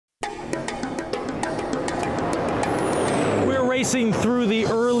racing through the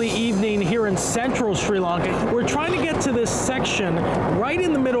early evening here in central Sri Lanka. We're trying to get to this section right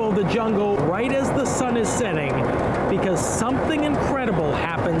in the middle of the jungle, right as the sun is setting, because something incredible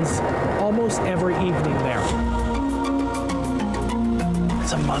happens almost every evening there.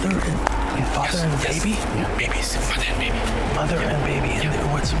 It's a mother and father and baby? Yeah, babies, mother and baby. Mother and baby.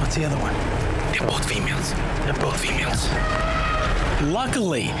 And what's the other one? They're both females. They're both females.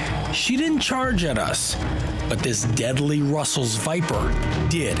 Luckily, she didn't charge at us, but this deadly Russell's Viper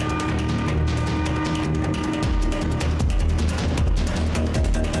did.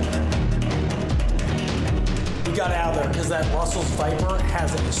 We got out of there because that Russell's Viper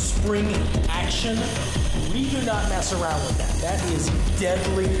has a spring action. We do not mess around with that. That is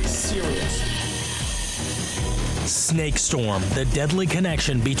deadly serious. SnakeStorm, the deadly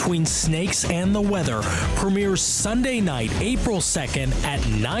connection between snakes and the weather, premieres Sunday night, April 2nd at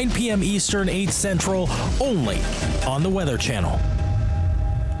 9 p.m. Eastern, 8 Central, only on the Weather Channel.